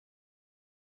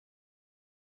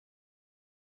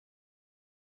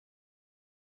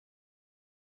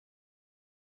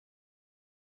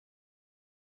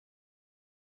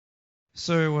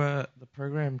The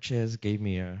program chairs gave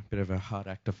me a bit of a hard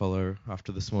act to follow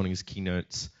after this morning's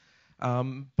keynotes.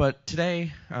 But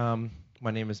today,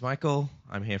 my name is Michael.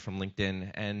 I'm here from LinkedIn,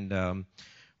 and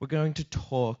we're going to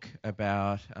talk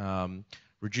about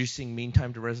reducing mean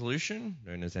time to resolution,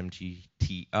 known as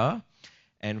MTTR,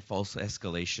 and false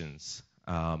escalations,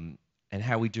 and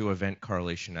how we do event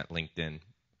correlation at LinkedIn.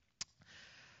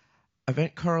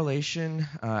 Event correlation,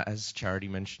 as Charity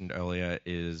mentioned earlier,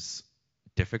 is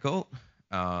difficult,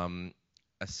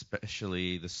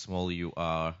 especially the smaller you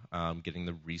are. Getting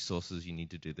the resources you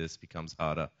need to do this becomes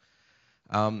harder.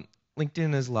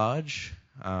 LinkedIn is large,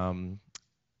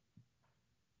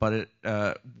 but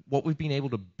what we've been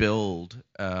able to build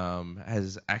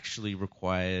has actually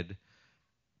required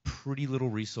pretty little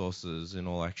resources in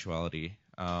all actuality,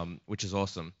 which is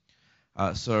awesome.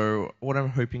 So what I'm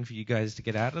hoping for you guys to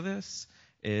get out of this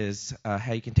is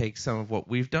how you can take some of what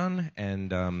we've done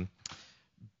and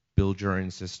build your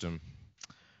own system.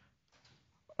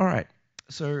 All right,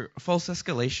 so false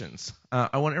escalations.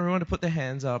 I want everyone to put their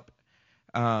hands up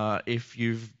if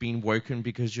you've been woken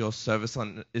because your service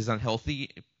is unhealthy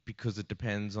because it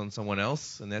depends on someone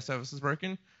else and their service is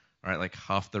broken. All right, like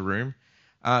half the room.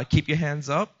 Keep your hands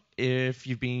up if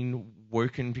you've been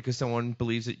woken because someone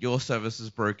believes that your service is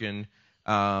broken,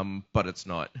 but it's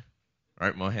not. All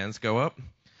right, more hands go up.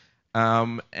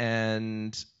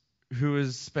 And who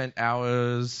has spent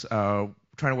hours trying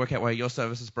to work out why your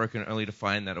service is broken only to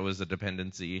find that it was a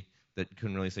dependency that you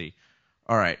couldn't really see?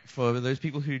 All right, for those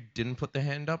people who didn't put their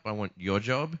hand up, I want your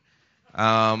job.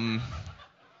 Talk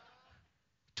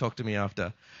to me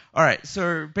after. All right,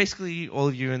 so basically all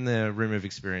of you in the room have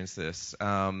experienced this.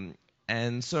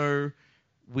 And so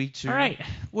we too... All right,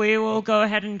 we will go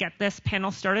ahead and get this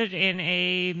panel started in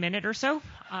a minute or so.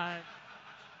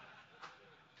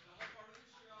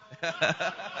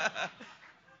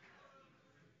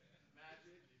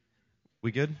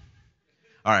 We good?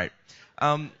 All right.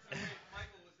 Michael, was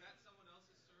that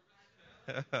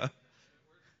someone else's service?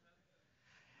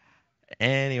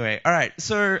 Anyway, all right.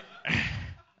 So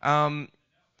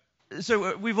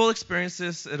we've all experienced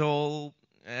this. It all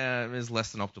is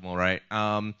less than optimal, right?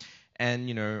 And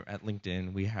you know, at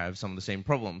LinkedIn, we have some of the same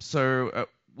problems. So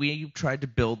we tried to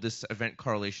build this event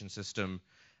correlation system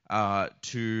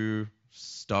to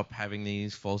stop having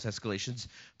these false escalations,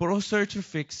 but also to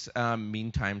fix mean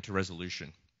time to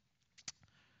resolution.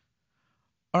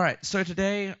 All right, so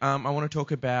today I want to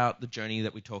talk about the journey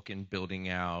that we took in building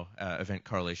our event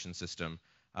correlation system.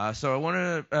 So I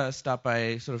want to start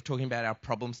by sort of talking about our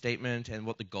problem statement and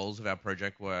what the goals of our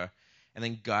project were, and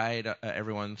then guide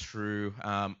everyone through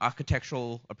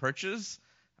architectural approaches,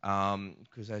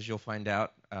 because as you'll find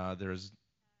out,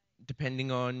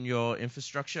 depending on your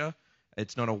infrastructure,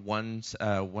 it's not a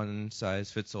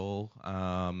one-size-fits-all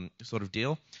sort of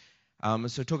deal.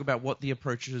 So talk about what the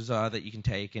approaches are that you can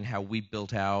take and how we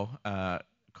built our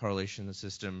correlation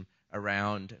system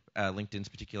around LinkedIn's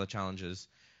particular challenges.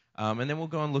 And then we'll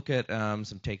go and look at some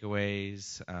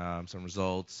takeaways, some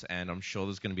results, and I'm sure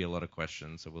there's going to be a lot of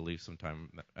questions, so we'll leave some time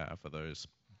for those.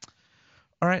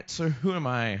 All right, so who am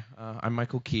I? I'm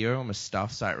Michael Keogh. I'm a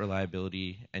staff site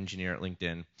reliability engineer at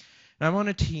LinkedIn. And I'm on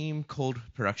a team called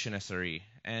Production SRE.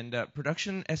 And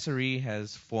Production SRE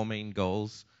has 4 main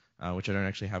goals, which I don't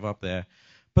actually have up there.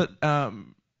 But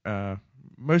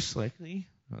most likely,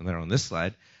 and they're on this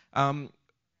slide,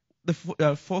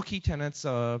 the 4 key tenets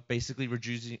are basically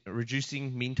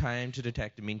reducing mean time to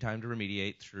detect and mean time to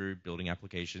remediate through building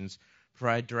applications,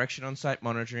 provide direction on site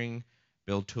monitoring,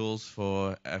 build tools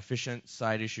for efficient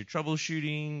site issue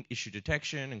troubleshooting, issue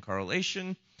detection and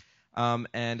correlation,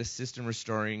 and assist in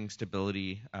restoring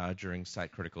stability during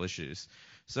site critical issues.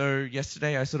 So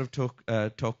yesterday I sort of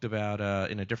talked about,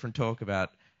 in a different talk,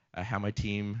 about how my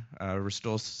team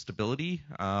restores stability.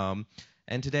 And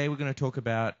today we're going to talk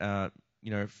about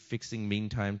fixing mean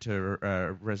time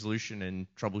to resolution and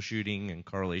troubleshooting and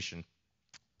correlation.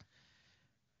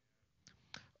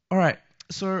 All right,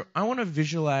 so I want to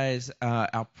visualize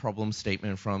our problem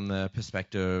statement from the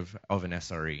perspective of an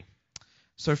SRE.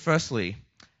 So firstly,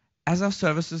 as our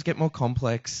services get more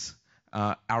complex,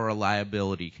 our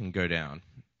reliability can go down.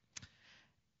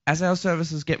 As our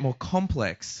services get more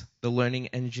complex, the learning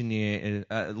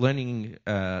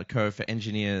curve for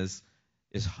engineers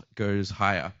goes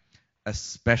higher,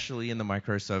 especially in the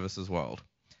microservices world.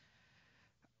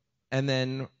 And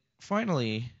then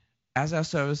finally, as our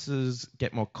services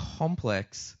get more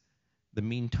complex, the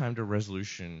mean time to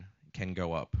resolution can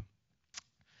go up.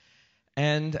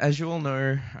 And as you all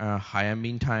know, higher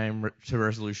mean time to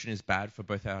resolution is bad for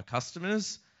both our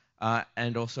customers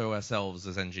and also ourselves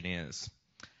as engineers.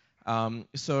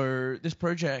 So this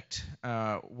project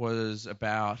was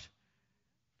about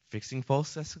fixing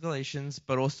false escalations,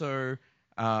 but also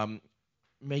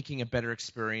making a better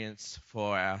experience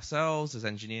for ourselves as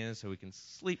engineers so we can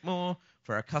sleep more,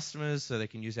 for our customers so they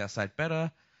can use our site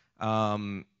better.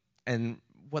 And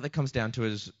what that comes down to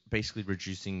is basically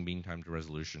reducing mean time to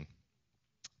resolution.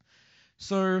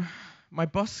 So my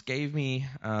boss gave me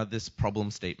this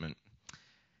problem statement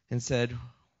and said,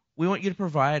 we want you to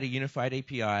provide a unified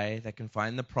API that can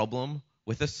find the problem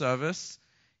with a service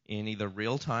in either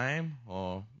real time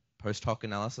or post hoc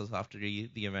analysis after the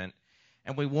event.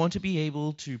 And we want to be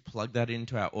able to plug that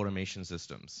into our automation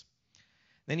systems.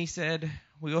 Then he said,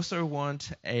 we also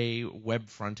want a web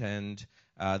front end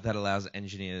that allows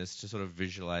engineers to sort of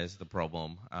visualize the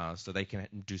problem so they can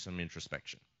do some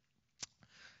introspection.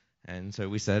 And so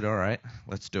we said, all right,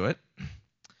 let's do it.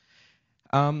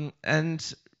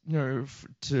 And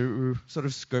to sort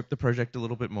of scope the project a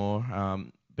little bit more,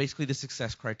 basically the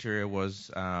success criteria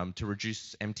was to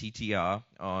reduce MTTR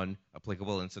on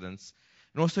applicable incidents,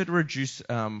 and also to reduce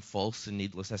false and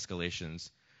needless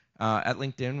escalations. At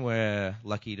LinkedIn, we're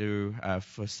lucky to,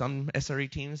 for some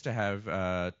SRE teams, to have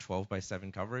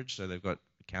 12/7 coverage, so they've got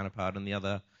a counterpart in the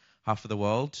other half of the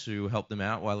world to help them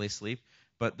out while they sleep.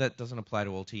 But that doesn't apply to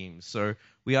all teams. So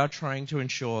we are trying to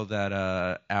ensure that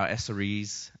our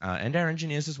SREs and our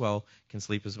engineers as well can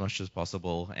sleep as much as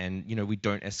possible, and we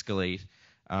don't escalate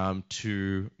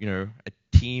to a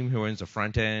team who owns a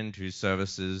front end whose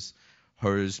service is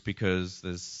hosed because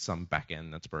there's some back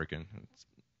end that's broken. It's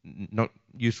not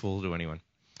useful to anyone.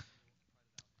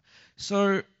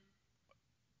 So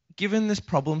given this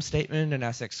problem statement and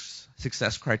our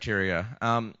success criteria,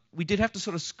 we did have to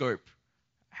sort of scope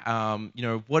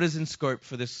what is in scope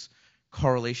for this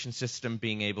correlation system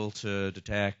being able to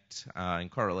detect and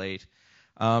correlate.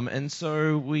 And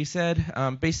so we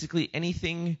said basically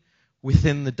anything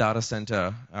within the data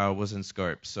center was in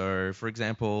scope. So for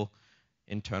example,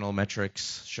 internal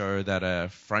metrics show that a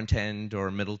front end or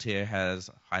a middle tier has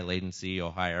high latency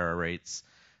or high error rates.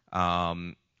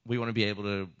 We want to be able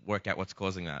to work out what's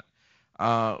causing that.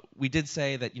 We did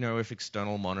say that if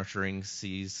external monitoring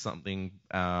sees something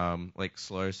like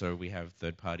slow, so we have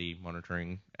third-party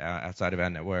monitoring outside of our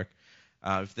network,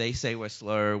 if they say we're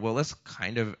slow, well, that's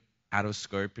kind of out of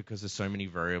scope because there's so many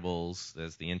variables.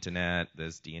 There's the internet,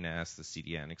 there's DNS, there's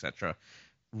CDN, etc.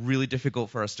 Really difficult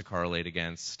for us to correlate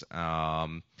against.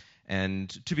 And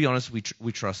to be honest,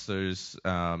 we trust those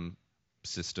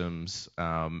systems,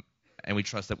 and we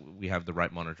trust that we have the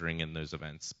right monitoring in those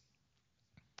events.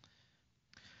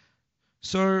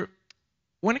 So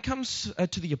when it comes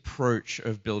to the approach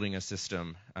of building a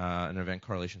system, an event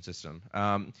correlation system,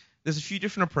 there's a few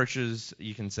different approaches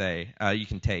you can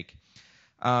take.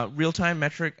 Real-time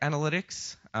metric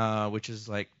analytics, which is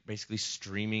like basically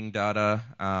streaming data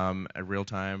at real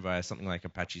time via something like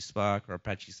Apache Spark or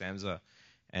Apache Samza,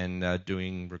 and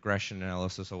doing regression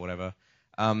analysis or whatever.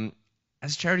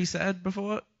 As Charity said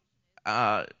before,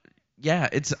 yeah,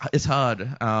 it's hard.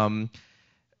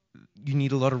 You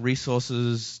need a lot of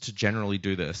resources to generally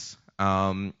do this,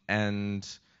 and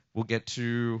we'll get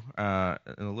to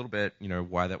in a little bit,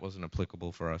 why that wasn't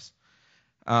applicable for us.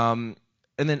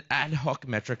 And then ad hoc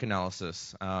metric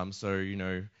analysis. So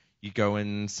you go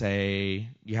and say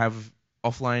you have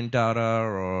offline data,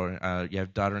 or you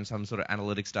have data in some sort of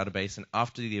analytics database, and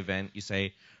after the event you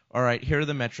say, all right, here are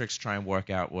the metrics. Try and work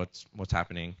out what's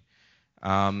happening.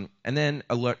 And then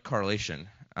alert correlation,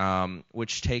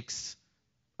 which takes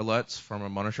alerts from a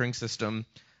monitoring system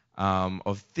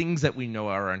of things that we know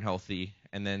are unhealthy,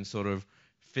 and then sort of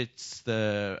puts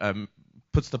the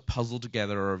puzzle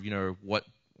together of what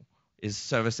is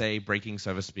service A breaking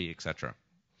service B, etc.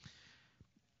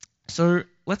 So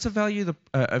let's evaluate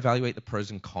the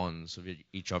pros and cons of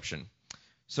each option.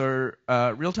 So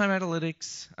real-time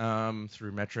analytics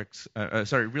through metrics.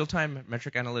 Real-time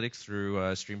metric analytics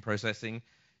through stream processing.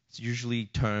 It's usually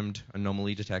termed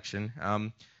anomaly detection.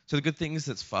 So the good thing is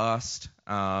it's fast.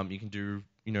 You can do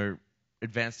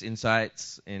advanced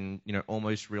insights in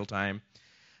almost real time.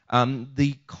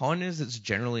 The con is it's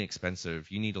generally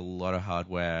expensive. You need a lot of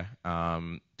hardware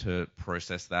to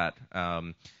process that,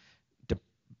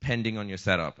 depending on your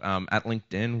setup. At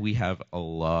LinkedIn, we have a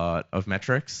lot of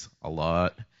metrics, a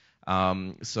lot.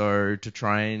 So to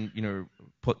try and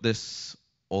put this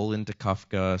all into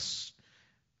Kafka,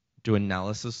 do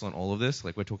analysis on all of this,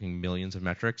 like we're talking millions of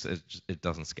metrics, it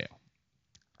doesn't scale.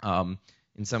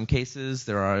 In some cases,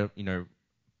 there are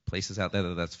places out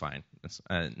there that's fine. That's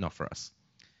not for us.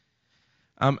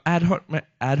 Ad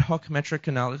hoc metric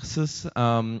analysis,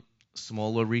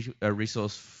 smaller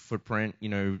resource footprint.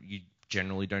 You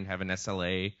generally don't have an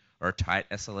SLA or a tight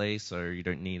SLA, so you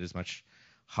don't need as much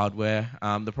hardware.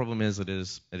 The problem is it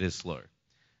is slow,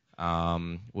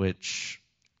 which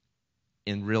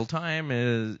in real time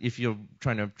is, if you're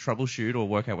trying to troubleshoot or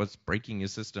work out what's breaking your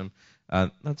system,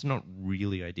 that's not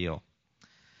really ideal.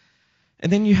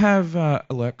 And then you have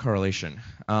alert correlation.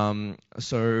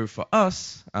 So for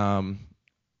us,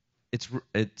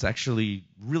 it's actually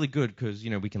really good because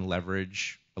we can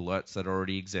leverage alerts that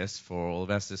already exist for all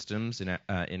of our systems in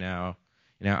our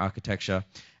architecture,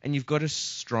 and you've got a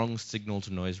strong signal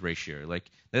to noise ratio. Like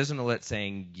there's an alert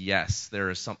saying yes,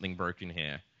 there is something broken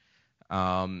here.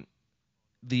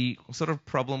 The sort of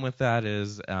problem with that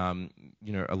is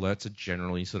alerts are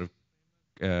generally sort of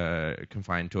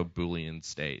confined to a Boolean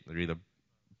state. They're either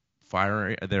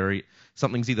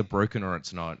something's either broken or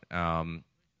it's not,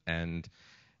 and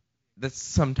that's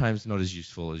sometimes not as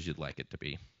useful as you'd like it to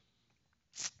be.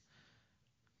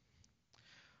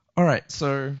 All right,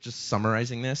 so just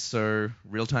summarizing this. So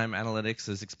real-time analytics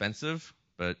is expensive,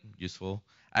 but useful.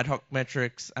 Ad hoc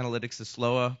metrics analytics is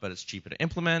slower, but it's cheaper to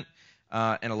implement.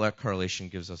 And alert correlation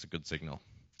gives us a good signal.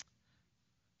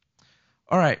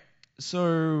 All right,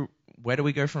 so where do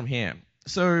we go from here?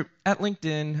 So at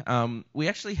LinkedIn, we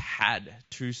actually had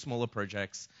 2 smaller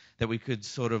projects that we could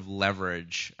sort of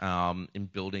leverage in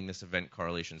building this event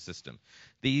correlation system.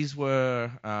 These were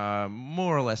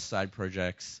more or less side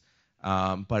projects,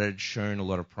 but had shown a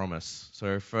lot of promise.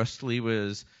 So firstly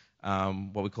was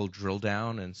what we call drill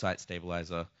down and site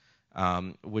stabilizer,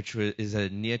 which is a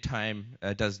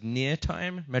does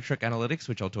near-time metric analytics,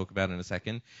 which I'll talk about in a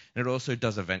second, and it also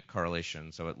does event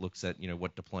correlation. So it looks at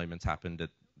what deployments happened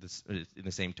at in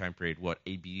the same time period, what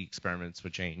A/B experiments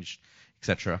were changed,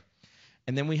 etc.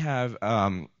 And then we have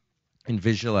in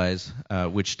Visualize,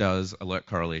 which does alert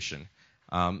correlation.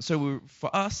 So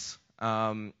for us,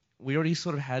 we already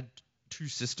sort of had 2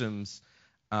 systems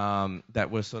that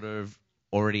were sort of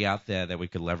already out there that we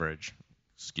could leverage.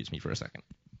 Excuse me for a second.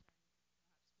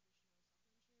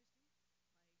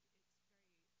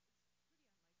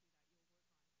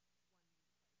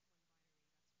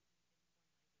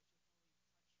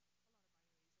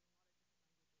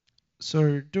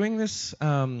 So doing this,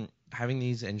 having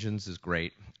these engines is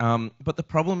great. But the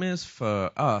problem is for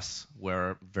us,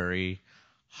 we're very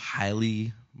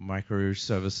highly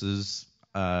microservices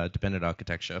dependent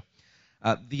architecture.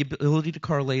 The ability to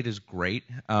correlate is great,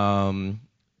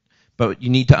 but you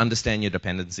need to understand your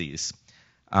dependencies.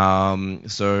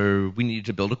 So we need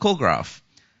to build a call graph.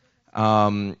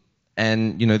 And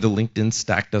the LinkedIn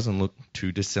stack doesn't look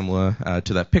too dissimilar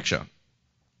to that picture.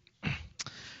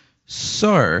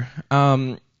 So,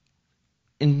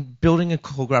 in building a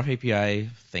call graph API,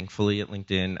 thankfully at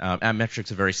LinkedIn, our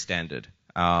metrics are very standard.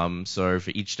 So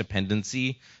for each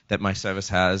dependency that my service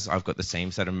has, I've got the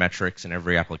same set of metrics in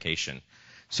every application.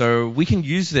 So we can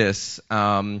use this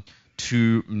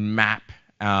to map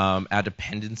our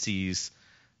dependencies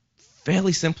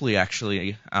fairly simply,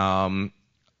 actually. I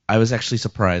was actually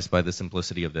surprised by the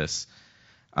simplicity of this.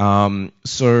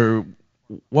 So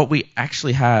what we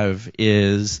actually have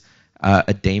is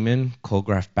a daemon call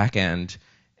graph backend,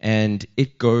 and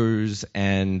it goes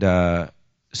and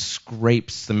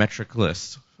scrapes the metric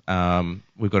list.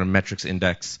 We've got a metrics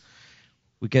index.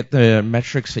 We get the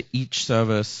metrics for each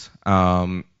service,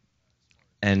 and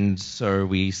so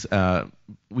we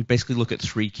basically look at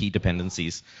 3 key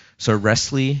dependencies. So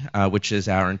RESTly, which is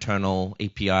our internal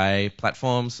API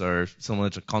platform, so similar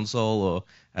to Console or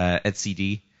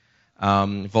etcd.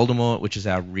 Voldemort, which is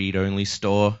our read-only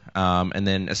store, and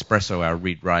then Espresso, our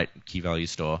read-write key-value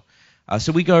store.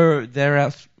 So we go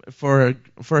there for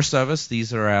a service.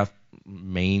 These are our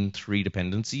main 3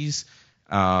 dependencies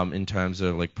in terms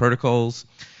of like protocols.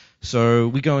 So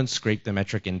we go and scrape the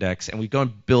metric index, and we go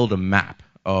and build a map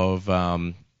of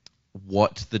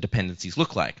what the dependencies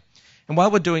look like. And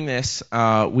while we're doing this,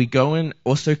 we go and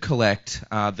also collect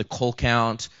the call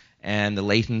count and the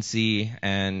latency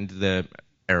and the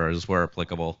errors where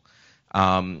applicable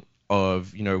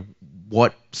of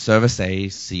what service A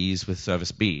sees with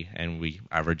service B, and we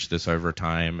average this over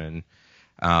time,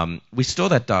 and we store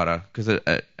that data because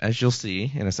as you'll see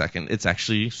in a second, it's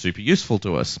actually super useful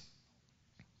to us.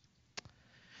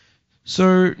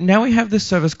 So now we have this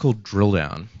service called drill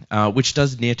down, which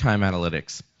does near-time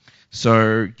analytics.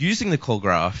 So using the call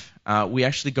graph, we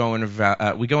actually go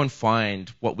and find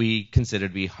what we consider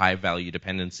to be high-value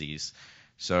dependencies.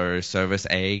 So service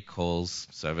A calls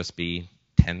service B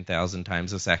 10,000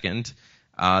 times a second.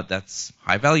 That's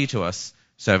high value to us.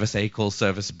 Service A calls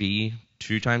service B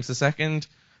 2 times a second.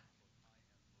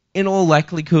 In all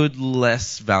likelihood,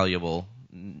 less valuable.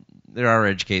 There are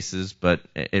edge cases, but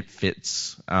it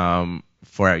fits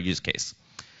for our use case.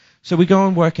 So we go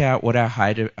and work out what our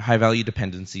high value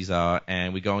dependencies are,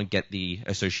 and we go and get the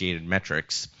associated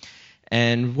metrics.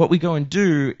 And what we go and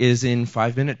do is in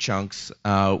 5-minute chunks,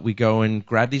 we go and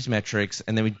grab these metrics,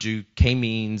 and then we do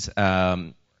k-means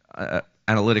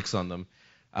analytics on them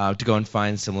to go and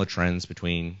find similar trends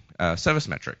between service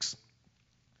metrics.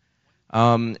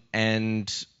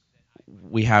 And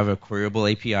we have a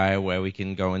queryable API where we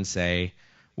can go and say,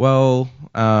 well,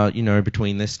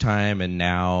 between this time and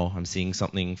now, I'm seeing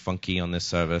something funky on this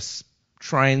service.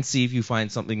 Try and see if you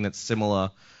find something that's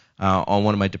similar on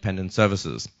one of my dependent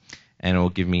services. And it will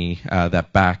give me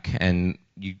that back. And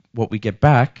what we get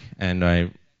back, and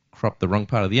I cropped the wrong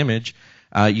part of the image,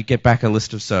 you get back a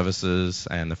list of services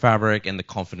and the fabric and the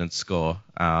confidence score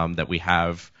that we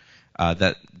have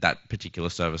that particular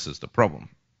service is the problem.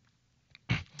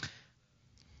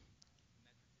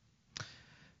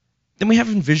 Then we have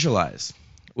Visualize,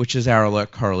 which is our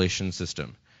alert correlation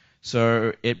system.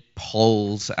 So it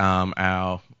polls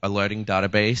our alerting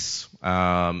database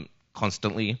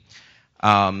constantly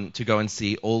to go and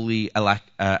see all the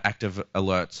active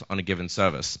alerts on a given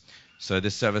service. So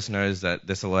this service knows that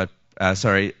this alert,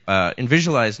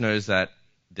 Visualize knows that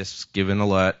this given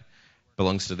alert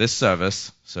belongs to this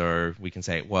service. So we can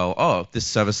say, well, this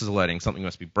service is alerting, something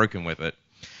must be broken with it.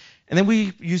 And then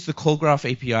we use the call graph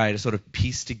API to sort of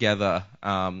piece together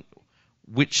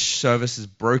which service is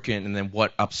broken and then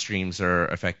what upstreams are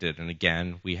affected. And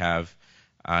again, we have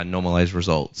normalized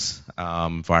results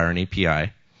via an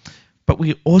API. But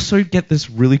we also get this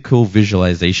really cool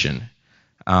visualization.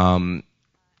 To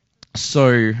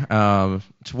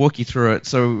walk you through it,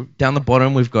 so down the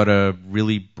bottom we've got a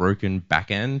really broken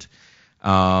backend.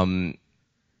 And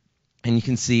you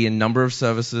can see a number of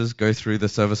services go through the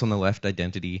service on the left,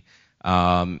 identity,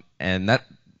 and that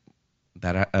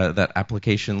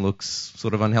application looks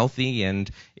sort of unhealthy, and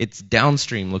its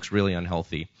downstream looks really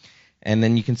unhealthy. And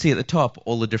then you can see at the top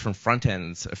all the different front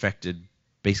ends affected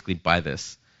basically by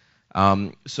this.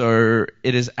 So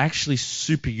it is actually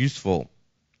super useful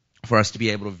for us to be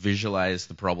able to visualize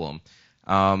the problem.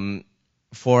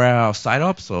 For our site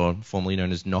ops, or formerly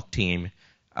known as NOC team,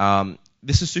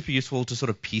 this is super useful to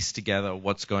sort of piece together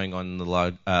what's going on in the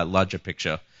larger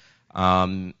picture.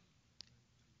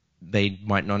 They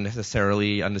might not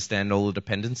necessarily understand all the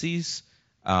dependencies.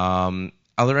 Other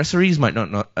SREs might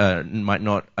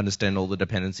not understand all the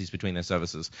dependencies between their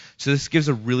services. So this gives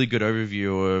a really good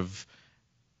overview of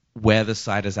where the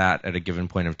site is at a given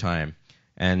point of time.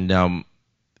 And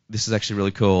this is actually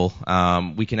really cool.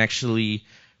 We can actually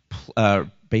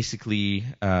basically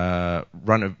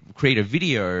create a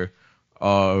video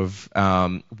of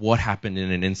what happened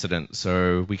in an incident.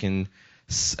 So we can,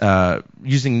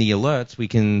 using the alerts, we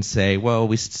can say, well,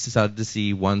 we started to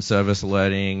see one service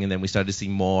alerting, and then we started to see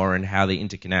more and how they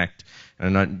interconnect.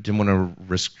 And I didn't want to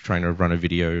risk trying to run a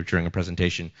video during a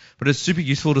presentation. But it's super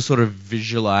useful to sort of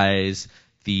visualize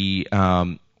the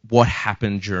what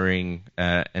happened during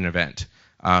an event.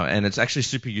 And it's actually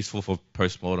super useful for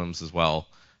postmortems as well.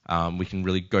 We can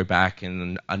really go back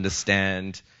and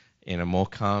understand in a more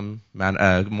calm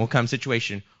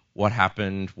situation what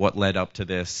happened, what led up to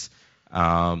this,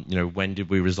 when did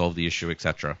we resolve the issue,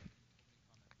 etc.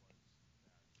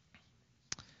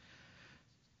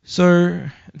 So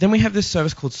then we have this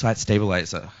service called Site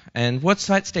Stabilizer. And what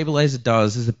Site Stabilizer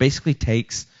does is it basically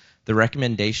takes the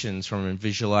recommendations from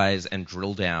Visualize and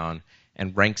drill down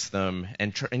and ranks them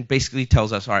and basically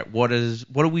tells us, all right, what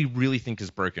do we really think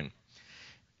is broken?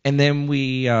 And then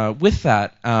we, with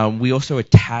that, we also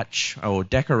attach or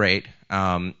decorate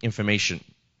information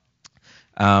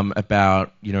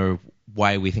about,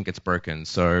 why we think it's broken.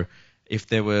 So if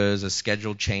there was a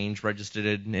scheduled change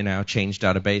registered in our change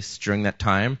database during that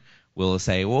time, we'll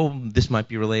say, well, this might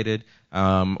be related,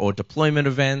 or deployment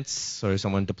events. So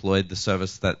someone deployed the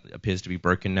service that appears to be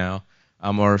broken now,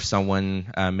 or if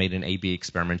someone made an A/B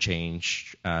experiment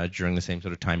change during the same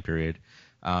sort of time period.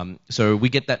 So we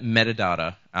get that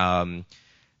metadata,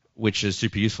 which is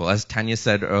super useful. As Tanya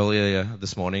said earlier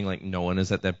this morning, like no one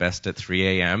is at their best at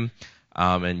 3 a.m.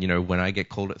 And when I get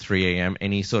called at 3 a.m.,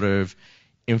 any sort of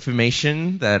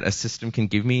information that a system can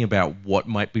give me about what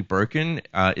might be broken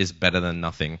is better than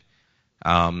nothing.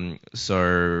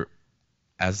 So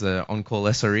as an on-call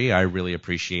SRE, I really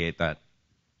appreciate that.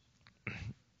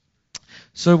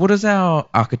 So what does our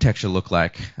architecture look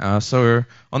like? So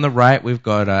on the right, we've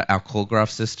got our call graph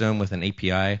system with an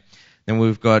API. Then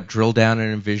we've got drill down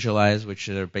and visualize, which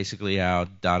are basically our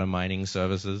data mining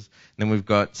services. Then we've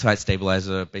got Site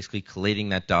Stabilizer, basically collating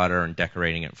that data and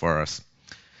decorating it for us.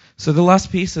 So the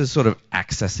last piece is sort of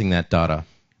accessing that data.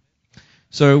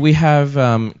 So we have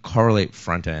correlate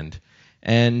front end.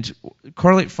 And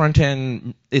Correlate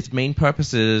Frontend, its main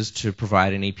purpose is to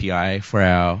provide an API for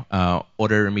our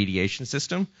auto remediation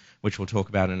system, which we'll talk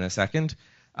about in a second,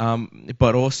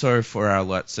 but also for our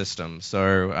alert system.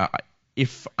 So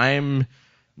if I'm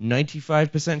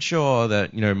 95% sure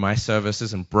that my service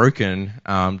isn't broken,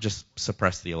 just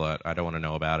suppress the alert. I don't want to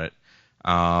know about it.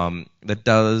 That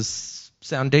does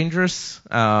sound dangerous,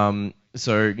 so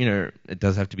it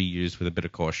does have to be used with a bit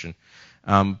of caution.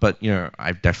 But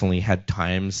I've definitely had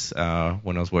times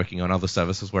when I was working on other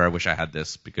services where I wish I had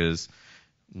this, because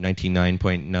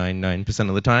 99.99%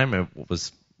 of the time it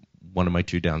was one of my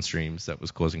two downstreams that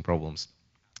was causing problems.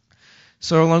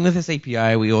 So along with this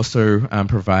API, we also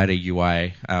provide a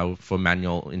UI for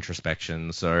manual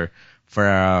introspection. So for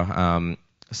our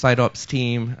site ops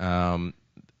team,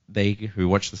 who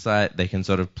watch the site, they can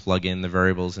sort of plug in the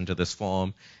variables into this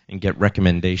form and get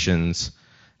recommendations,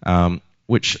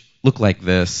 which look like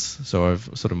this. So I've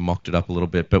sort of mocked it up a little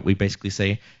bit, but we basically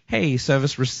say, hey,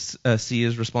 service C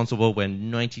is responsible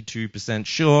when 92%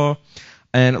 sure.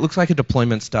 And it looks like a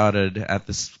deployment started at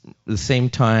the same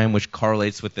time, which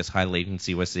correlates with this high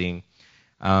latency we're seeing.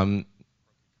 SRE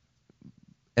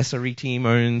team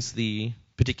owns the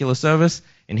particular service,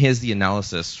 and here's the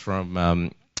analysis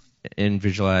from in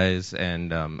Visualize,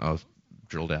 and I'll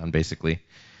drill down basically.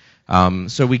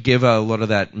 So we give a lot of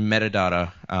that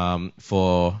metadata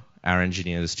for our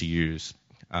engineers to use.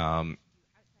 And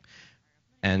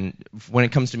when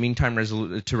it comes to mean time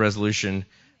to resolution,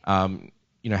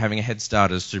 having a head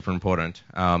start is super important.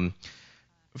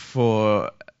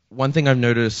 For one thing I've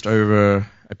noticed over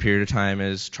a period of time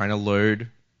is trying to load,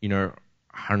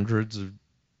 hundreds of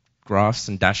graphs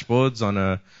and dashboards on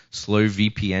a slow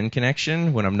VPN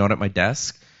connection when I'm not at my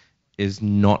desk is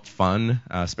not fun,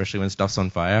 especially when stuff's on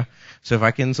fire. So if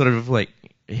I can sort of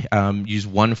use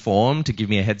one form to give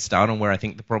me a head start on where I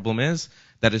think the problem is,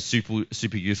 that is super,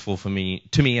 super useful to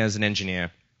me as an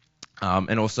engineer,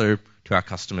 and also to our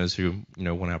customers who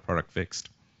want our product fixed.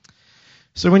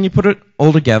 So when you put it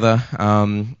all together,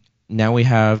 now we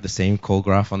have the same call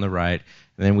graph on the right,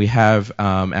 and then we have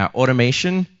our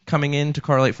automation coming in to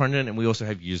Correlate Frontend, and we also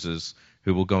have users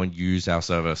who will go and use our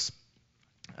service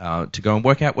to go and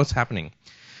work out what's happening.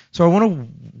 So I want to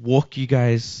walk you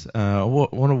guys,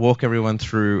 want to walk everyone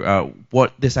through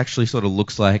what this actually sort of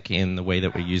looks like in the way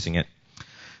that we're using it.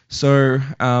 So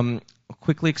I'll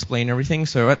quickly explain everything.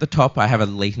 So at the top, I have a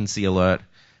latency alert.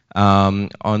 On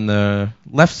the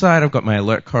left side, I've got my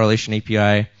alert correlation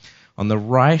API. On the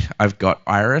right, I've got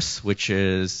Iris, which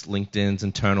is LinkedIn's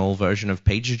internal version of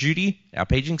PagerDuty, our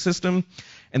paging system.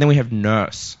 And then we have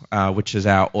Nurse, which is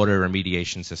our auto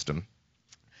remediation system.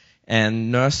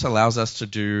 And Nurse allows us to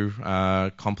do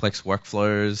complex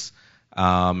workflows,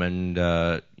 and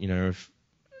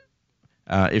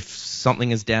if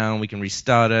something is down, we can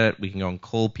restart it. We can go and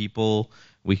call people.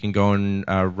 We can go and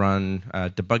run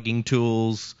debugging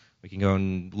tools. We can go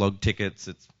and log tickets.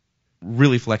 It's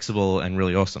really flexible and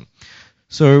really awesome.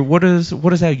 So what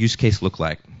does our use case look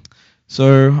like?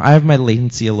 So I have my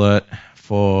latency alert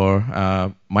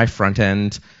for my front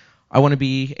end. I want to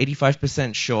be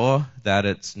 85% sure that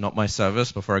it's not my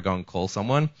service before I go and call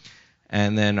someone.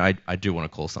 And then I do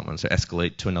want to call someone, so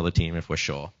escalate to another team if we're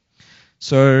sure.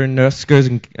 So Nurse goes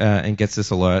and gets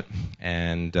this alert,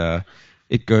 and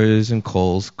it goes and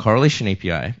calls Correlation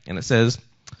API, and it says,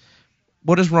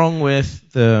 what is wrong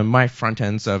with my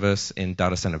front-end service in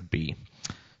data center B?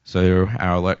 So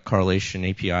our alert Correlation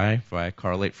API via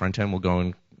Correlate Frontend will go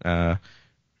and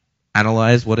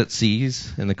analyze what it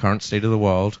sees in the current state of the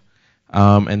world,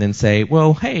 and then say,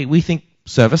 well, hey, we think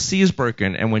service C is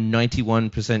broken, and we're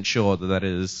 91% sure that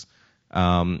is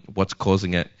what's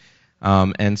causing it.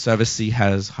 And service C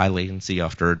has high latency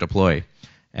after a deploy,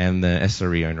 and the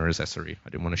SRE owner is SRE. I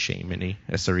didn't want to shame any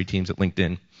SRE teams at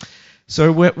LinkedIn.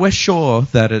 So we're sure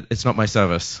that it's not my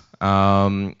service,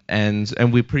 and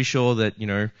we're pretty sure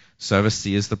that service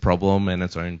C is the problem, and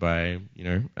it's owned by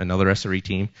another SRE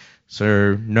team.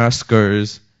 So Nurse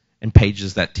goes and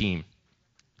pages that team.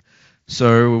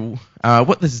 So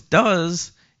what this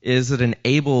does is it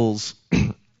enables,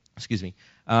 excuse me,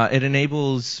 it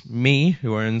enables me,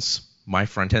 who owns my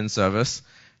front-end service,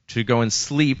 to go and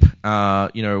sleep,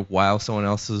 while someone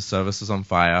else's service is on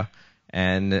fire,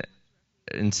 and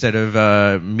instead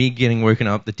of me getting woken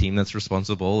up, the team that's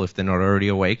responsible, if they're not already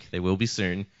awake, they will be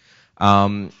soon.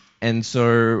 And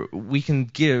so we can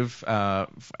give our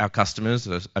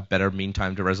customers a better mean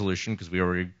time to resolution, because we're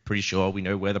already pretty sure we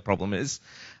know where the problem is.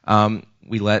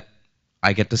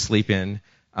 I get to sleep in.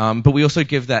 But we also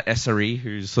give that SRE,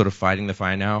 who's sort of fighting the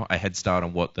fire now, a head start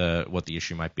on what the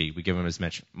issue might be. We give them as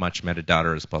much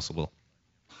metadata as possible.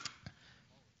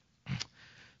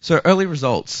 So early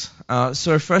results.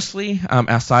 So firstly,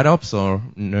 our site ops, or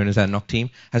known as our NOC team,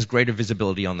 has greater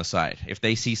visibility on the site. If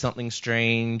they see something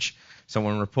strange,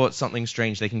 someone reports something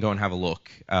strange, they can go and have a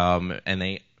look, and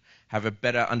they have a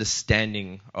better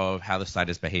understanding of how the site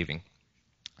is behaving.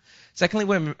 Secondly,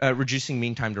 we're reducing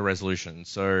mean time to resolution.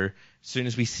 So as soon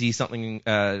as we see something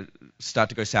start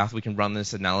to go south, we can run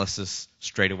this analysis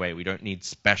straight away. We don't need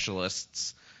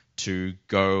specialists to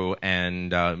go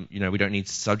and, we don't need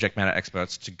subject matter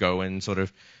experts to go and sort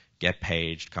of get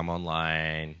paged, come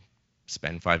online,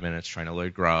 spend 5 minutes trying to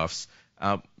load graphs.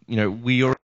 We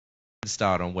already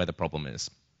start on where the problem is.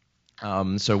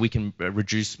 So we can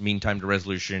reduce mean time to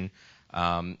resolution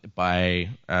by,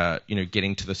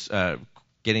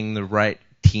 getting the right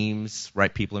teams,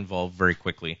 right people involved very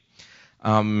quickly.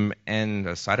 And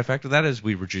a side effect of that is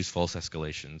we reduce false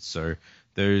escalations. So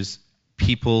those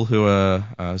people who are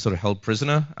sort of held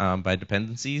prisoner by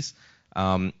dependencies,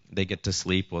 they get to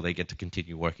sleep or they get to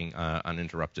continue working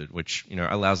uninterrupted, which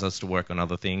allows us to work on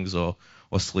other things or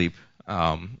sleep,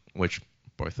 which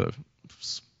both are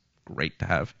great to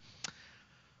have.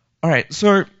 All right,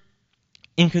 so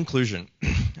in conclusion,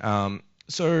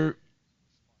 so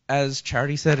as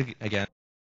Charity said again,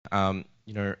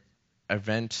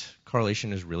 event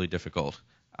correlation is really difficult.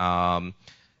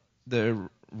 The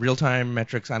real-time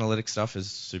metrics analytics stuff is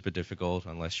super difficult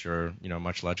unless you're a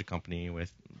much larger company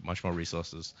with much more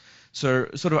resources. So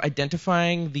sort of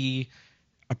identifying the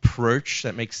approach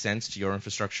that makes sense to your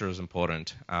infrastructure is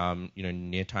important.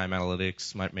 Near-time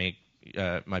analytics might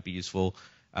be useful.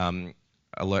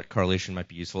 Alert correlation might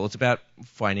be useful. It's about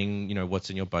finding what's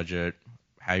in your budget,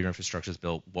 how your infrastructure is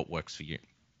built, what works for you.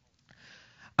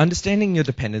 Understanding your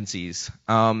dependencies.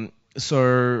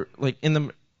 So like in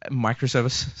the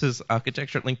microservices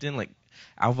architecture at LinkedIn, like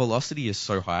our velocity is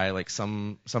so high. Like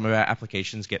some of our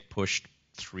applications get pushed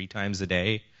 3 times a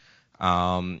day.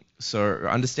 So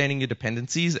understanding your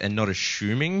dependencies and not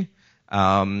assuming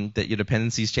that your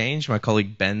dependencies change. My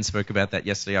colleague Ben spoke about that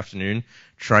yesterday afternoon.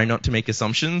 Try not to make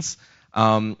assumptions.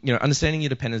 Understanding your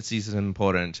dependencies is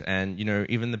important, and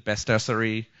even the best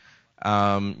SRE,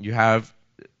 you have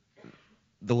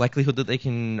the likelihood that they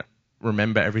can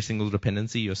remember every single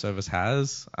dependency your service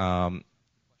has.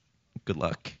 Good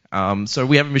luck. So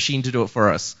we have a machine to do it for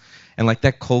us, and like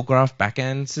that call graph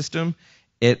backend system,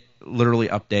 it literally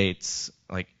updates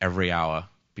like every hour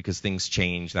because things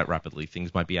change that rapidly.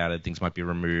 Things might be added, things might be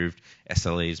removed,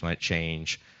 SLAs might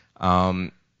change.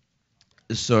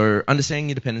 So understanding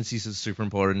your dependencies is super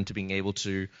important to being able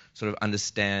to sort of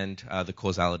understand the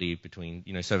causality between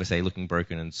service A looking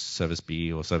broken and service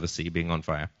B or service C being on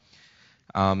fire.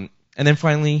 And then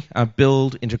finally,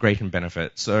 build, integrate, and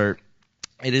benefit. So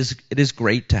it is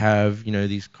great to have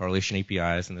these correlation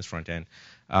APIs in this front end,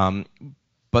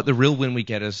 but the real win we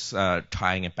get is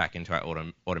tying it back into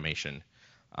our automation.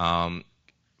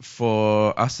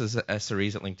 For us as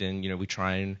SREs at LinkedIn, we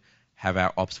try and have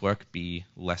our ops work be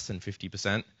less than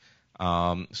 50%.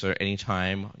 So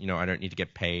anytime, I don't need to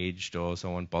get paged or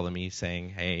someone bother me saying,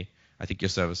 hey, I think your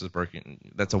service is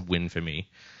broken, that's a win for me.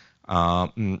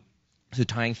 So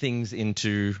tying things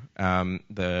into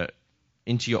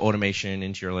your automation,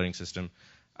 into your alerting system,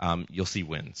 you'll see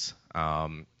wins.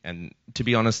 And to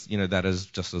be honest, that is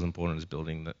just as important as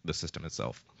building the system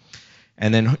itself.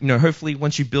 And then, hopefully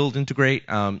once you build, integrate,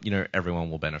 everyone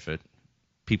will benefit.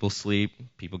 People sleep,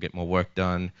 people get more work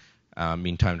done,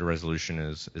 mean time to resolution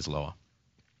is lower.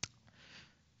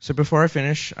 So before I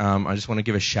finish, I just want to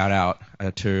give a shout out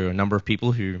to a number of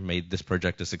people who made this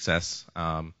project a success.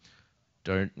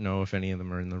 Don't know if any of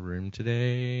them are in the room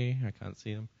today. I can't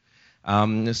see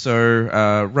them.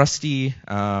 So Rusty,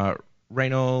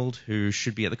 Reynold, who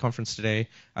should be at the conference today,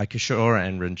 Kishore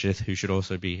and Ranjith, who should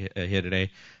also be here today.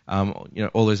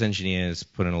 All those engineers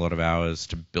put in a lot of hours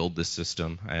to build this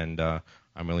system, and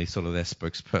I'm really sort of their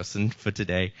spokesperson for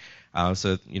today.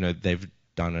 So they've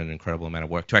done an incredible amount of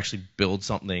work to actually build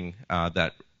something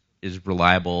that is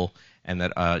reliable and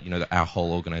that that our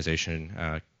whole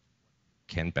organization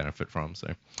can benefit from. So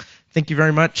thank you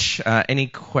very much. Any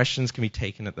questions can be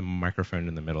taken at the microphone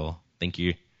in the middle. Thank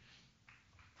you.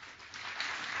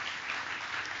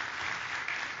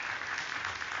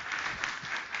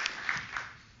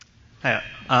 Hey,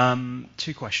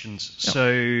 2 questions. Yep.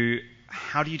 So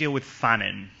how do you deal with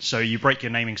fan-in? So you break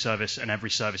your naming service, and every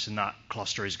service in that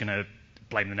cluster is going to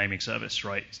blame the naming service,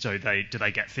 right? So do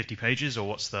they get 50 pages, or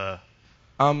what's the...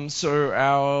 So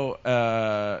our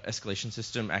escalation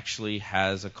system actually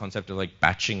has a concept of like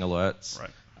batching alerts.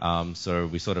 Right. So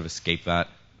we sort of escape that.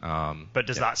 But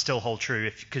does that still hold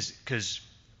true? Because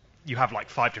you have like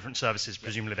 5 different services,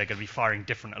 presumably they're going to be firing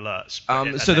different alerts.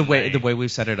 So the way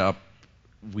we've set it up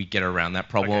we get around that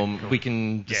problem. Okay, cool. We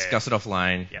can discuss it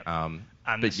offline. Yeah.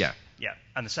 But yeah. Yeah.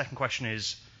 And the second question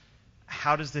is,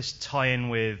 how does this tie in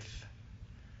with,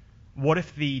 what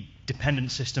if the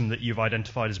dependent system that you've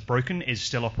identified as broken is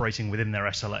still operating within their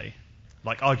SLA?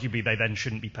 Like, arguably, they then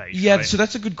shouldn't be paged. Yeah, right? so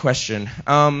that's a good question.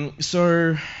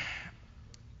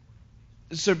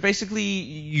 So basically,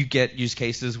 you get use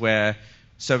cases where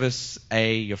service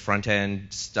A, your front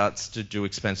end, starts to do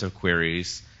expensive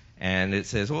queries, and it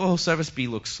says, "Oh, service B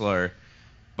looks slow,"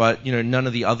 but none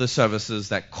of the other services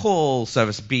that call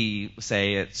service B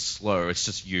say it's slow. It's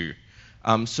just you.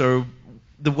 So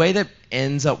the way that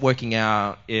ends up working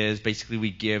out is basically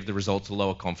we give the results a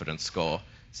lower confidence score,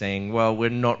 saying, "Well, we're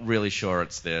not really sure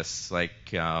it's this,"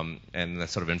 and that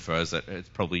sort of infers that it's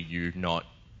probably you, not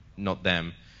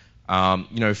them.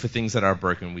 For things that are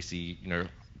broken, we see,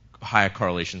 higher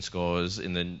correlation scores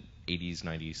in the 80s,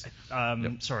 90s.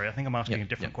 Yep. Sorry, I think I'm asking a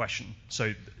different question.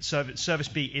 So service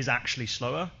B is actually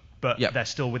slower, but they're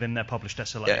still within their published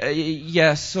SLA.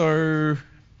 Yeah. So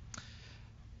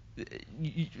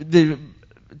the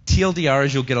TLDR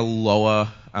is you'll get a lower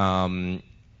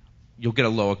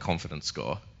confidence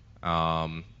score.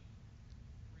 Yeah.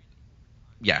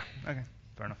 Okay.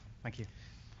 Fair enough. Thank you.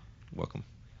 Welcome.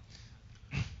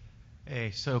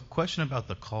 Hey, so question about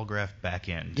the call graph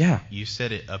backend. Yeah. You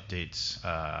said it updates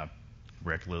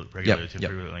regularly to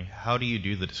frequently. How do you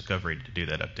do the discovery to do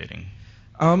that updating?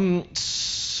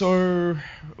 So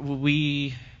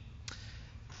we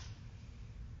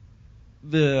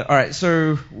run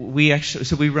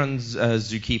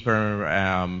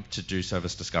Zookeeper to do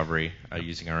service discovery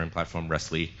using our own platform,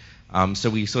 Restly. So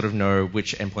we sort of know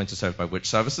which endpoints are served by which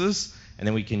services, and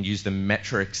then we can use the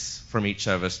metrics from each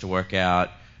service to work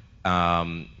out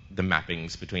the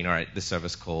mappings between, all right, this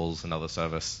service calls another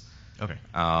service. Okay.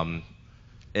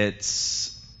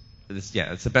 It's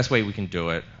the best way we can do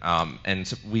it, and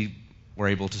so we were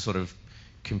able to sort of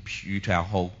compute our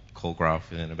whole call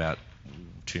graph in about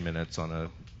 2 minutes on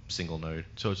a single node.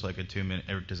 So it's like a 2 minute.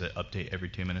 Does it update every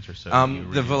 2 minutes or so?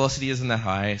 The velocity isn't that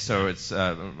high, so it's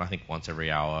I think once every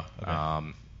hour.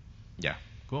 Okay. Yeah.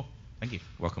 Cool. Thank you.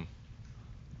 Welcome.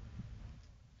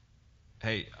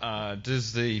 Hey,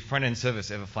 does the front-end service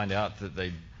ever find out that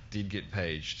they did get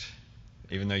paged,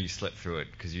 even though you slept through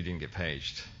it because you didn't get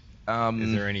paged?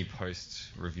 Is there any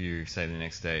post-review, say, the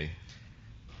next day?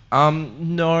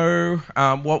 No.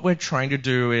 What we're trying to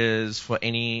do is for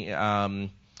any,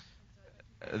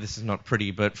 this is not pretty,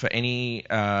 but for any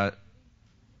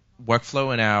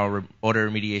workflow in our auto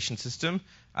remediation system,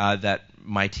 that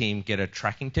my team get a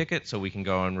tracking ticket so we can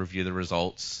go and review the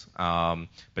results.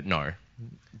 But no.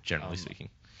 Generally speaking.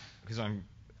 Because I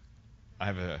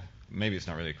have maybe it's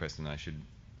not really a question, I should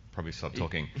probably stop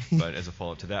talking, but as a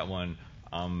follow-up to that one,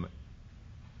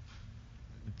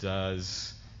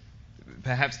 does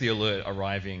perhaps the alert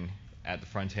arriving at the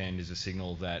front end is a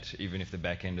signal that even if the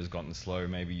back end has gotten slow,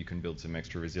 maybe you can build some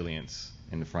extra resilience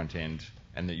in the front end,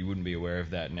 and that you wouldn't be aware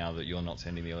of that now that you're not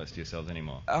sending the alerts to yourselves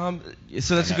anymore?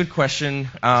 So that's a good question.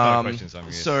 It's not a question, so I'm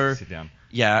going to sit down.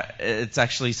 Yeah, it's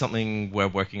actually something we're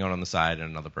working on the side in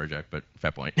another project, but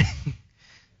fair point.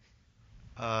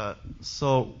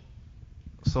 So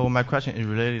my question is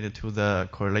related to the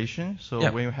correlation. So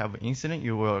when you have an incident,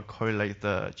 you will correlate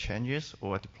the changes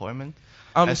or deployment.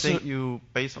 I think you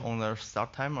based on the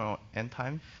start time or end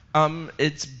time.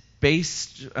 It's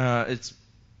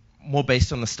more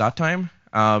based on the start time.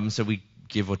 So we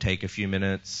give or take a few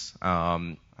minutes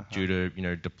due to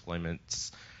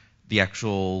deployments. The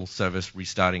actual service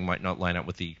restarting might not line up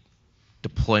with the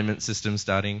deployment system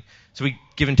starting. So we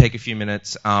give and take a few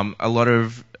minutes.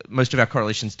 Most of our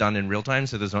correlation's done in real time,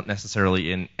 so there's not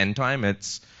necessarily an end time. The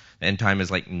end time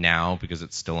is like now because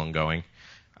it's still ongoing.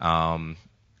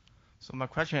 So my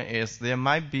question is, there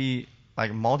might be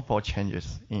like multiple changes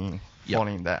in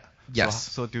following that.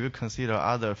 Yes. So do you consider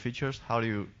other features? How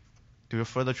do you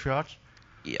further triage?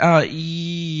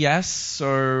 Yes.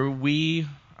 So we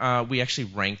actually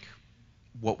rank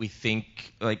what we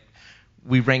think,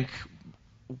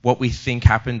 what we think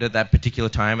happened at that particular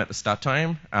time at the start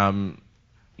time,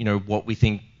 what we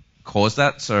think caused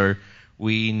that. So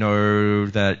we know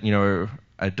that,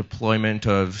 a deployment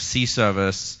of C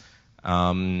service,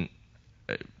 that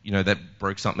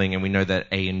broke something, and we know that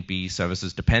A and B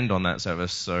services depend on that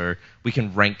service. So we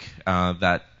can rank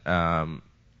that,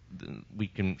 we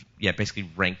can, basically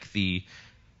rank the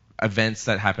events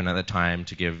that happen at the time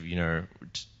to give,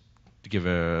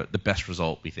 the best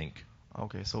result, we think.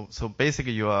 Okay, so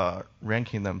basically you are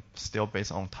ranking them still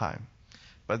based on time,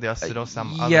 but there are still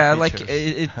some other features.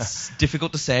 It's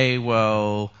difficult to say.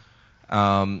 Well,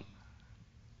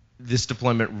 this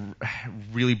deployment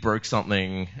really broke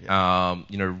something,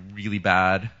 really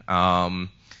bad.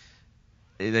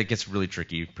 It gets really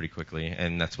tricky pretty quickly,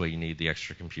 and that's where you need the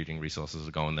extra computing resources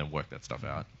to go and then work that stuff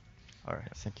out. All right,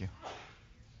 thank you.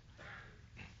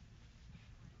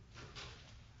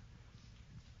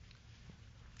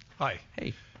 Hi.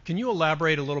 Hey. Can you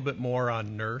elaborate a little bit more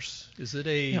on Nurse? Is it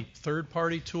a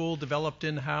third-party tool developed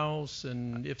in-house,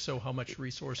 and if so, how much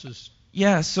resources?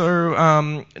 Yeah,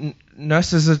 so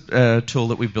Nurse is a tool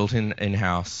that we built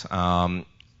in-house.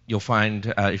 You'll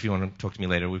find, if you want to talk to me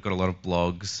later, we've got a lot of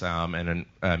blogs and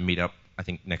a meetup, I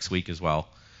think, next week as well.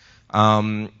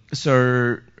 Nurse is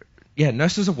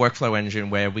a workflow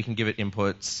engine where we can give it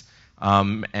inputs,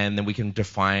 and then we can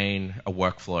define a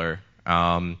workflow.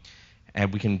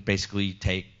 And we can basically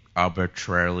take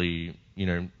arbitrarily,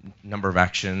 number of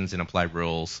actions and apply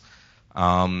rules.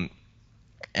 And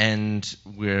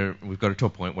we've got it to a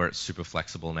point where it's super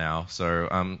flexible now. So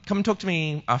come and talk to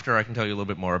me after. I can tell you a little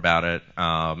bit more about it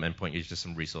and point you to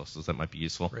some resources that might be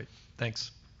useful. Great.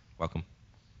 Thanks. Welcome.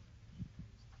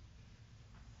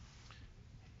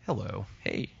 Hello.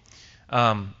 Hey.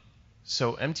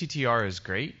 So MTTR is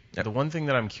great. Yep. The one thing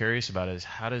that I'm curious about is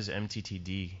how does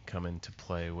MTTD come into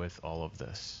play with all of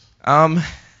this?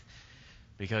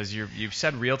 Because you've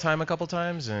said real time a couple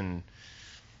times, and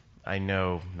I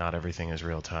know not everything is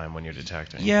real time when you're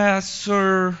detecting. Yeah,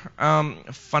 so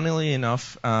funnily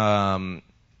enough,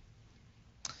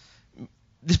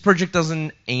 this project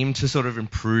doesn't aim to sort of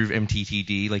improve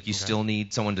MTTD. Like you still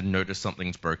need someone to notice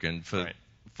something's broken for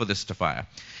this to fire.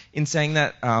 In saying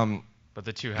that, but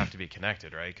the two have to be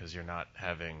connected, right? Because you're not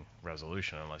having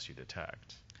resolution unless you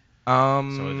detect.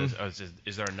 So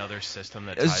is there another system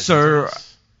that ties so into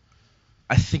this?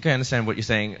 I think I understand what you're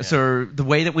saying. Yeah. So the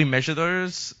way that we measure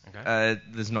those,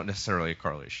 there's not necessarily a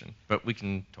correlation, but we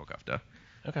can talk after.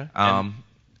 Okay. I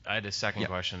had a second Yeah.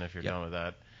 question if you're done with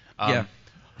that. Yeah.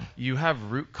 You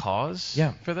have root cause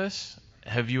for this?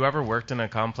 Have you ever worked in a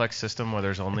complex system where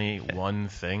there's only one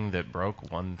thing that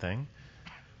broke one thing?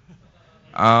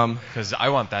 Because I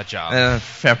want that job.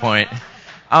 Fair point.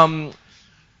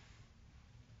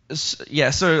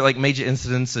 So like major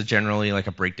incidents are generally like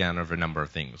a breakdown of a number of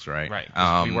things, right? Right.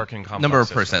 'Cause we work in complex number of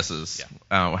systems. processes,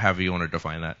 however you want to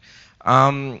define that.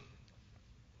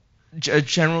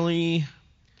 Generally,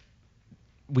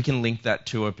 we can link that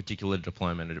to a particular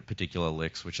deployment, a particular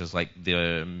Elix, which is like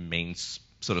the main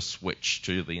sort of switch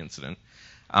to the incident.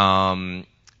 We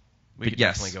could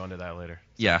definitely go into that later.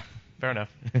 Yeah. Fair enough.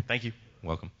 Thank you.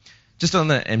 Welcome. Just on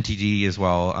the MTD as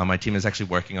well, my team is actually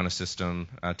working on a system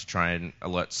to try and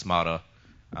alert smarter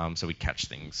so we catch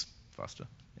things faster.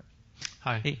 Yeah.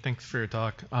 Hi, Hey. thanks for your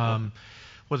talk.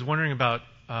 Was wondering about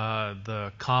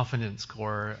the confidence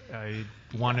score. I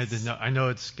wanted to know, I know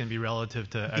it's going to be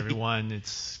relative to everyone.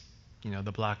 It's,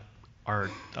 the black art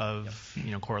of,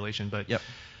 correlation, but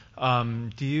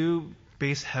do you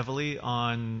base heavily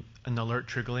on an alert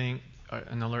triggering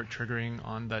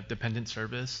on that dependent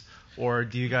service, or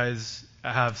do you guys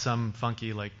have some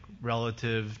funky like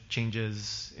relative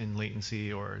changes in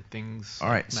latency or things? All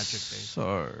right, metric based?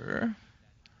 so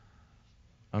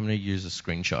I'm going to use a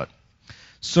screenshot.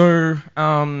 So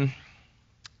all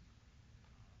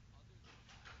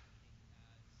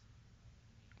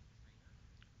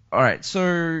right,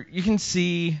 so you can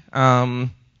see.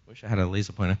 Wish I had a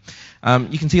laser pointer.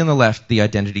 You can see on the left the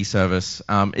identity service.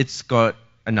 It's got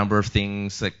a number of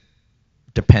things that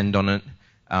depend on it,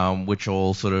 which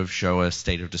all sort of show a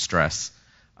state of distress.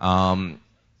 And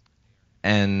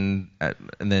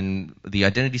then the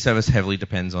identity service heavily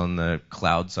depends on the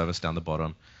cloud service down the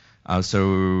bottom.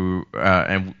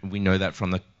 And we know that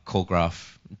from the call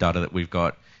graph data that we've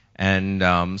got.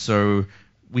 And so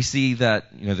we see that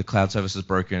the cloud service is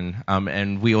broken,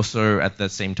 and we also at the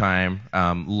same time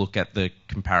look at the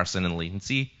comparison in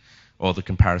latency or the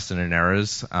comparison in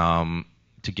errors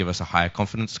to give us a higher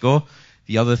confidence score.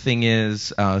 The other thing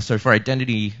is, so for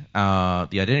identity,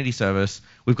 the identity service,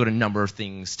 we've got a number of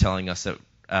things telling us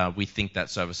that we think that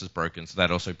service is broken. So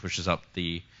that also pushes up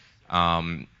the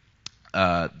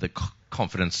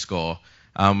confidence score.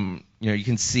 You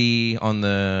can see on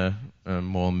the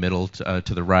more middle to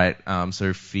the right,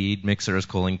 so feed mixer is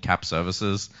calling cap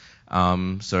services.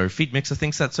 So feed mixer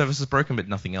thinks that service is broken, but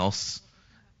nothing else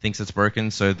thinks it's broken.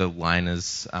 So the line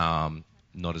is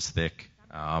not as thick,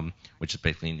 which is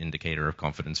basically an indicator of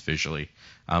confidence visually.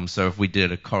 So if we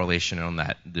did a correlation on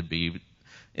that,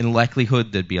 in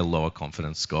likelihood, there'd be a lower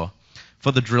confidence score.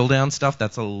 For the drill down stuff,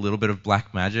 that's a little bit of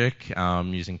black magic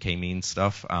using k-means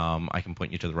stuff. I can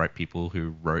point you to the right people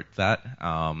who wrote that,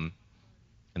 and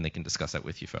they can discuss that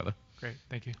with you further. Great,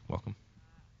 thank you. Welcome.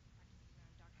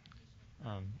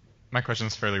 My question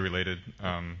is fairly related.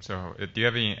 So do you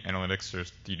have any analytics or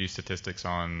do you do statistics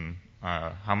on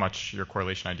how much your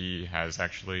correlation ID has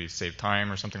actually saved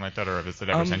time or something like that, or has it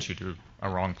ever sent you to a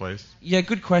wrong place? Yeah,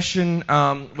 good question.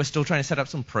 We're still trying to set up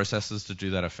some processes to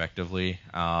do that effectively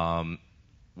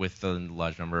with a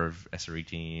large number of SRE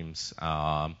teams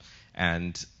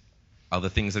and other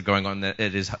things that are going on. That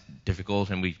it is difficult,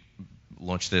 and we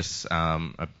launched this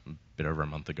a bit over a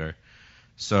month ago.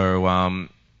 So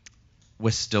we're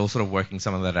still sort of working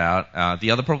some of that out.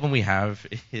 The other problem we have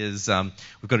is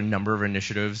we've got a number of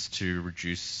initiatives to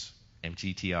reduce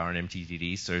MTTR and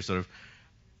MTTD, so sort of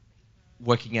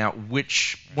working out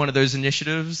which one of those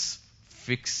initiatives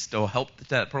fixed or helped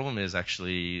that problem is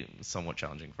actually somewhat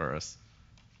challenging for us.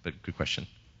 But good question.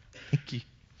 Thank you.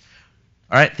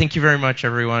 All right, thank you very much,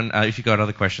 everyone. If you've got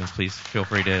other questions, please feel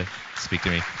free to speak to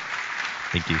me.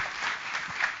 Thank you.